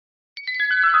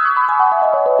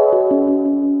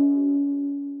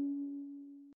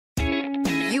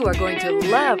You are going to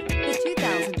love the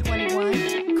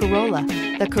 2021 Corolla.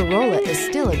 The Corolla is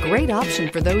still a great option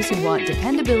for those who want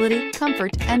dependability,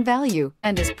 comfort, and value,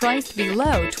 and is priced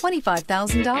below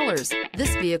 $25,000.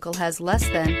 This vehicle has less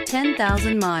than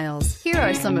 10,000 miles. Here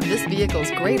are some of this vehicle's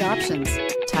great options: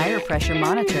 tire pressure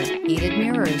monitor, heated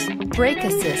mirrors, brake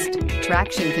assist,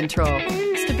 traction control,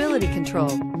 stability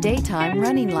control, daytime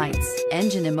running lights,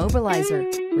 engine immobilizer,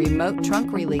 remote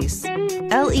trunk release,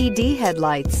 LED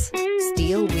headlights,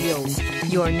 steel wheels.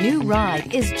 Your new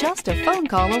ride is just a phone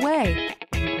call away.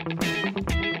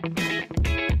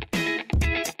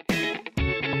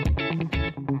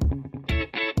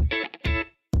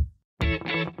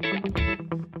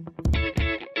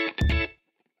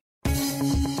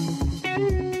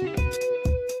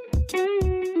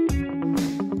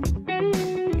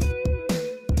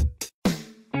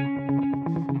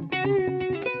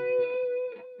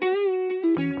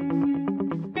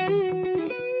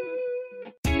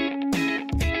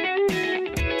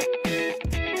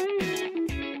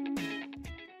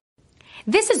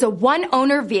 This is a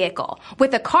one-owner vehicle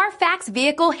with a CARFAX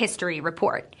Vehicle History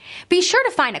Report. Be sure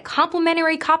to find a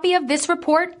complimentary copy of this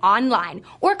report online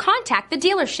or contact the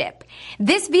dealership.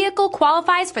 This vehicle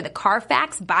qualifies for the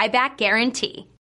CARFAX Buyback Guarantee.